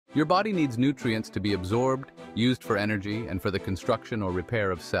Your body needs nutrients to be absorbed, used for energy, and for the construction or repair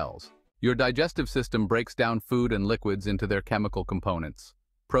of cells. Your digestive system breaks down food and liquids into their chemical components: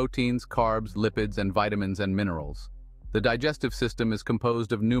 proteins, carbs, lipids, and vitamins and minerals. The digestive system is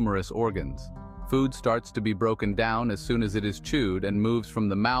composed of numerous organs. Food starts to be broken down as soon as it is chewed and moves from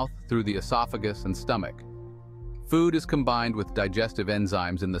the mouth through the esophagus and stomach. Food is combined with digestive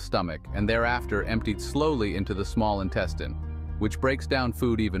enzymes in the stomach and thereafter emptied slowly into the small intestine, which breaks down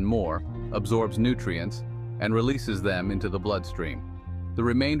food even more, absorbs nutrients, and releases them into the bloodstream. The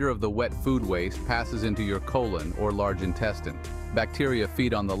remainder of the wet food waste passes into your colon or large intestine. Bacteria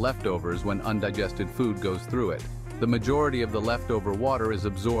feed on the leftovers when undigested food goes through it. The majority of the leftover water is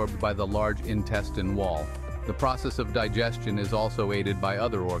absorbed by the large intestine wall. The process of digestion is also aided by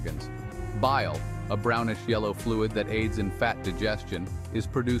other organs. Bile, a brownish-yellow fluid that aids in fat digestion, is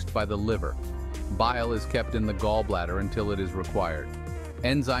produced by the liver. Bile is kept in the gallbladder until it is required.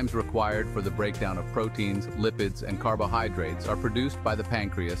 Enzymes required for the breakdown of proteins, lipids, and carbohydrates are produced by the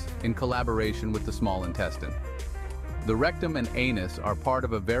pancreas in collaboration with the small intestine. The rectum and anus are part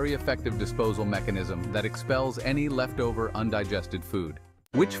of a very effective disposal mechanism that expels any leftover undigested food.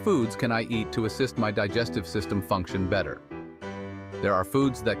 Which foods can I eat to assist my digestive system function better? There are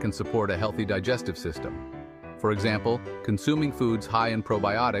foods that can support a healthy digestive system. For example, consuming foods high in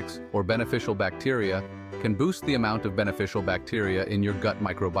probiotics or beneficial bacteria can boost the amount of beneficial bacteria in your gut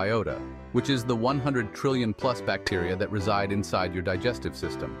microbiota, which is the 100 trillion plus bacteria that reside inside your digestive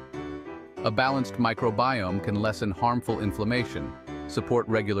system. A balanced microbiome can lessen harmful inflammation, support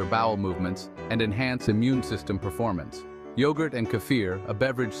regular bowel movements, and enhance immune system performance. Yogurt and kefir, a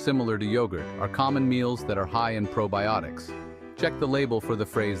beverage similar to yogurt, are common meals that are high in probiotics. Check the label for the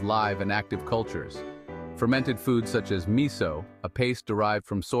phrase live and active cultures. Fermented foods such as miso, a paste derived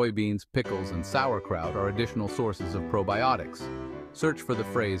from soybeans, pickles, and sauerkraut, are additional sources of probiotics. Search for the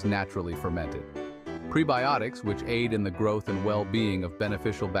phrase naturally fermented. Prebiotics, which aid in the growth and well-being of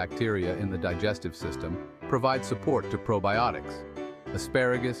beneficial bacteria in the digestive system, provide support to probiotics.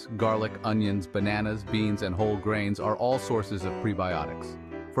 Asparagus, garlic, onions, bananas, beans, and whole grains are all sources of prebiotics.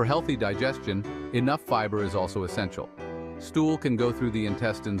 For healthy digestion, enough fiber is also essential. Stool can go through the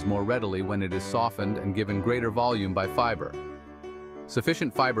intestines more readily when it is softened and given greater volume by fiber.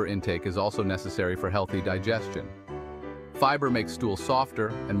 Sufficient fiber intake is also necessary for healthy digestion. Fiber makes stool softer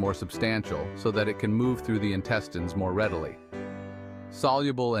and more substantial so that it can move through the intestines more readily.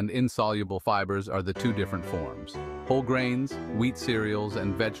 Soluble and insoluble fibers are the two different forms. Whole grains, wheat cereals,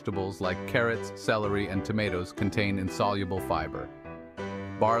 and vegetables like carrots, celery, and tomatoes contain insoluble fiber.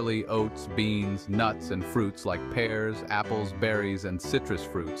 Barley, oats, beans, nuts, and fruits like pears, apples, berries, and citrus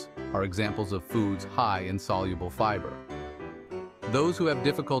fruits are examples of foods high in soluble fiber. Those who have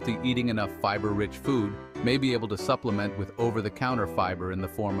difficulty eating enough fiber-rich food may be able to supplement with over-the-counter fiber in the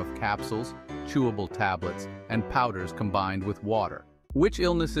form of capsules, chewable tablets, and powders combined with water. Which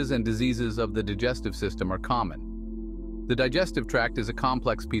illnesses and diseases of the digestive system are common? The digestive tract is a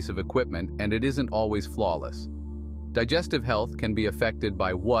complex piece of equipment, and it isn't always flawless. Digestive health can be affected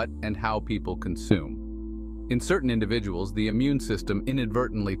by what and how people consume. In certain individuals, the immune system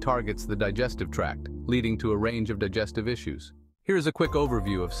inadvertently targets the digestive tract, leading to a range of digestive issues. Here's a quick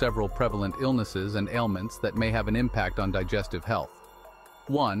overview of several prevalent illnesses and ailments that may have an impact on digestive health.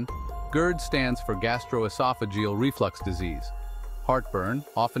 1. GERD stands for gastroesophageal reflux disease. Heartburn,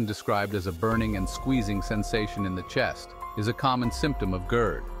 often described as a burning and squeezing sensation in the chest, is a common symptom of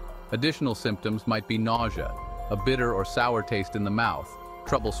GERD. Additional symptoms might be nausea, a bitter or sour taste in the mouth,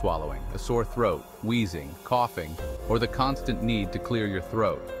 trouble swallowing, a sore throat, wheezing, coughing, or the constant need to clear your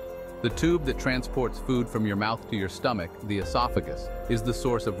throat. The tube that transports food from your mouth to your stomach, the esophagus, is the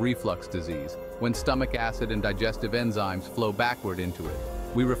source of reflux disease, when stomach acid and digestive enzymes flow backward into it.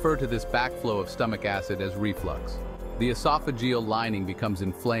 We refer to this backflow of stomach acid as reflux. The esophageal lining becomes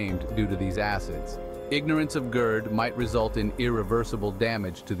inflamed due to these acids. Ignorance of GERD might result in irreversible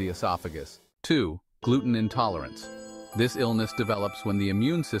damage to the esophagus. 2. Gluten intolerance. This illness develops when the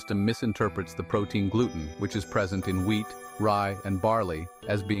immune system misinterprets the protein gluten, which is present in wheat, rye, and barley,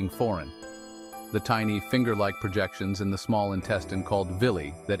 as being foreign. The tiny finger-like projections in the small intestine called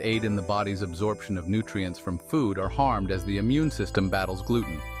villi that aid in the body's absorption of nutrients from food are harmed as the immune system battles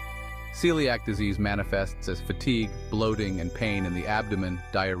gluten. Celiac disease manifests as fatigue, bloating, and pain in the abdomen,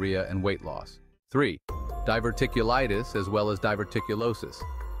 diarrhea, and weight loss. 3. Diverticulitis as well as diverticulosis.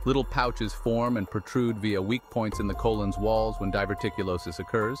 Little pouches form and protrude via weak points in the colon's walls when diverticulosis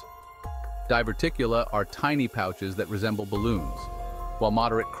occurs. Diverticula are tiny pouches that resemble balloons, while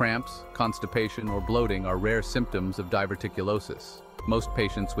moderate cramps, constipation, or bloating are rare symptoms of diverticulosis. Most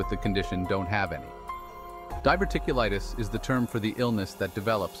patients with the condition don't have any. Diverticulitis is the term for the illness that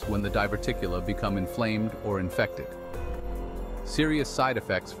develops when the diverticula become inflamed or infected. Serious side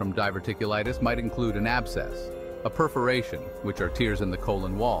effects from diverticulitis might include an abscess, a perforation, which are tears in the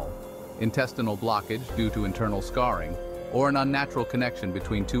colon wall, intestinal blockage due to internal scarring, or an unnatural connection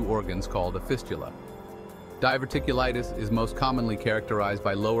between two organs called a fistula. Diverticulitis is most commonly characterized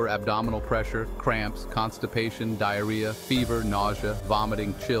by lower abdominal pressure, cramps, constipation, diarrhea, fever, nausea,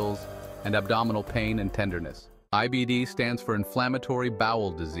 vomiting, chills, and abdominal pain and tenderness. IBD stands for inflammatory bowel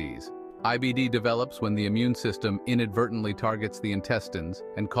disease. IBD develops when the immune system inadvertently targets the intestines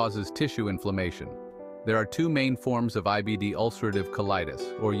and causes tissue inflammation. There are two main forms of IBD: ulcerative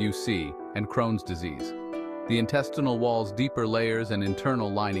colitis, or UC, and Crohn's disease. The intestinal wall's deeper layers and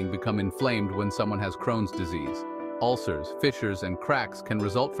internal lining become inflamed when someone has Crohn's disease. Ulcers, fissures, and cracks can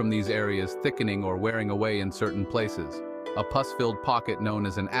result from these areas thickening or wearing away in certain places. A pus-filled pocket known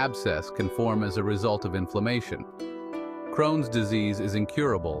as an abscess can form as a result of inflammation. Crohn's disease is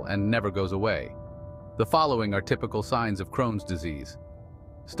incurable and never goes away. The following are typical signs of Crohn's disease.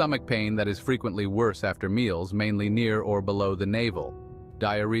 Stomach pain that is frequently worse after meals, mainly near or below the navel.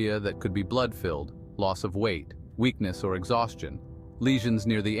 Diarrhea that could be blood-filled. Loss of weight, weakness or exhaustion. Lesions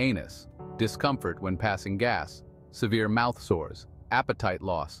near the anus. Discomfort when passing gas. Severe mouth sores. Appetite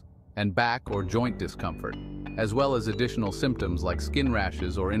loss. And back or joint discomfort, as well as additional symptoms like skin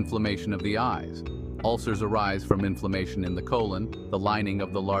rashes or inflammation of the eyes. Ulcers arise from inflammation in the colon, the lining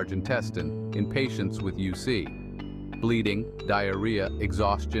of the large intestine, in patients with UC. Bleeding, diarrhea,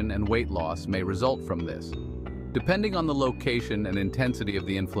 exhaustion, and weight loss may result from this. Depending on the location and intensity of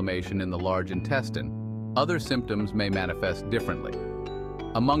the inflammation in the large intestine, other symptoms may manifest differently.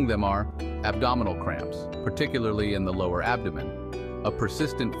 Among them are abdominal cramps, particularly in the lower abdomen, a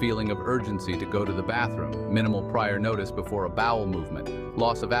persistent feeling of urgency to go to the bathroom, minimal prior notice before a bowel movement,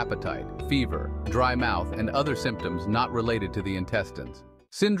 loss of appetite, fever, dry mouth, and other symptoms not related to the intestines.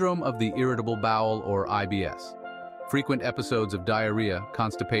 Syndrome of the irritable bowel, or IBS. Frequent episodes of diarrhea,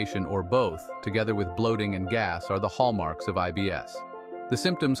 constipation, or both, together with bloating and gas, are the hallmarks of IBS. The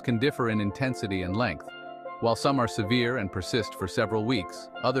symptoms can differ in intensity and length. While some are severe and persist for several weeks,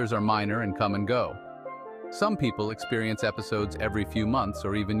 others are minor and come and go. Some people experience episodes every few months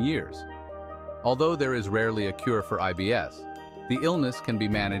or even years. Although there is rarely a cure for IBS, the illness can be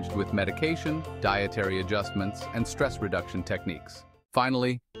managed with medication, dietary adjustments, and stress reduction techniques.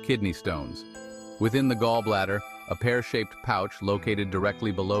 Finally, kidney stones. Within the gallbladder, a pear-shaped pouch located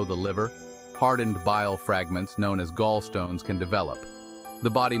directly below the liver, hardened bile fragments known as gallstones can develop. The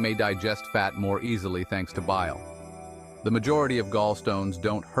body may digest fat more easily thanks to bile. The majority of gallstones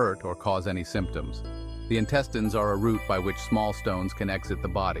don't hurt or cause any symptoms. The intestines are a route by which small stones can exit the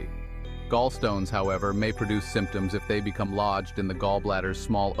body. Gallstones, however, may produce symptoms if they become lodged in the gallbladder's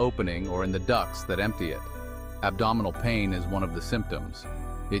small opening or in the ducts that empty it. Abdominal pain is one of the symptoms.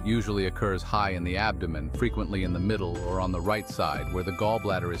 It usually occurs high in the abdomen, frequently in the middle or on the right side where the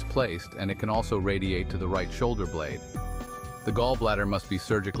gallbladder is placed, and it can also radiate to the right shoulder blade. The gallbladder must be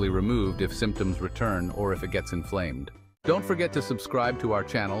surgically removed if symptoms return or if it gets inflamed. Don't forget to subscribe to our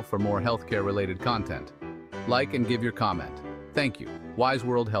channel for more healthcare-related content. Like and give your comment. Thank you.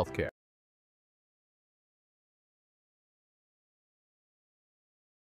 WiseWORLD Healthcare.